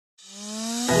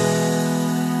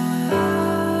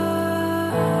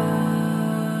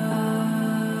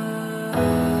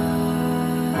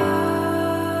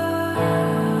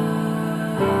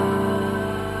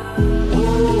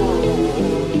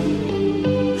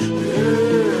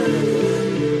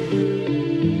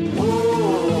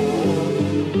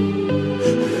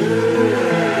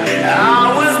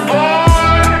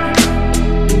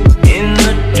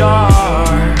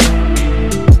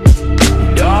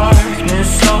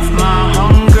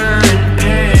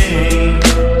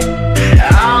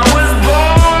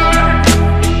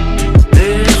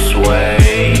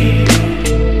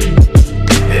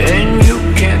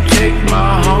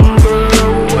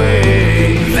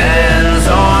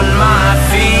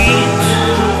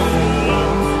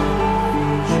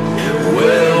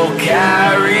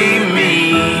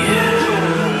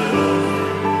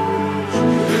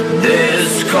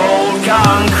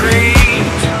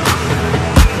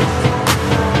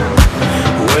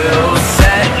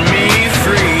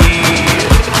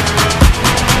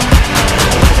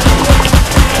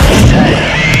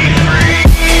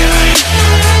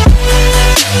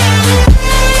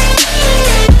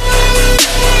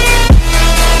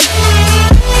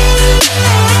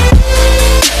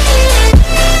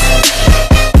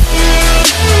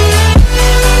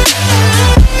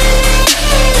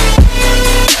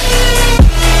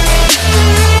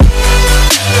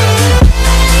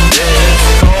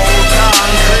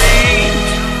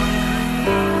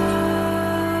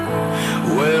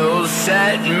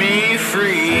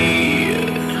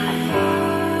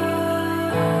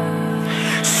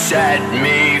set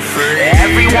me free.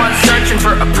 Everyone's searching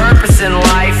for a purpose in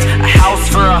life. A house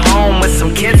for a home with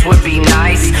some kids would be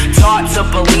nice. Taught to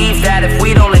believe that if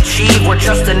we don't achieve, we're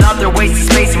just another waste of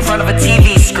space in front of a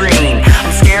TV screen.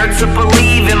 I'm scared to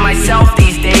believe in myself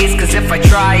these days, cause if I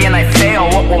try and I fail,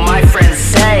 what will my friends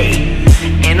say?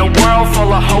 In a world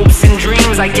full of hopes and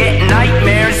dreams, I get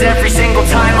nightmares every single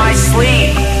time I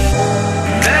sleep.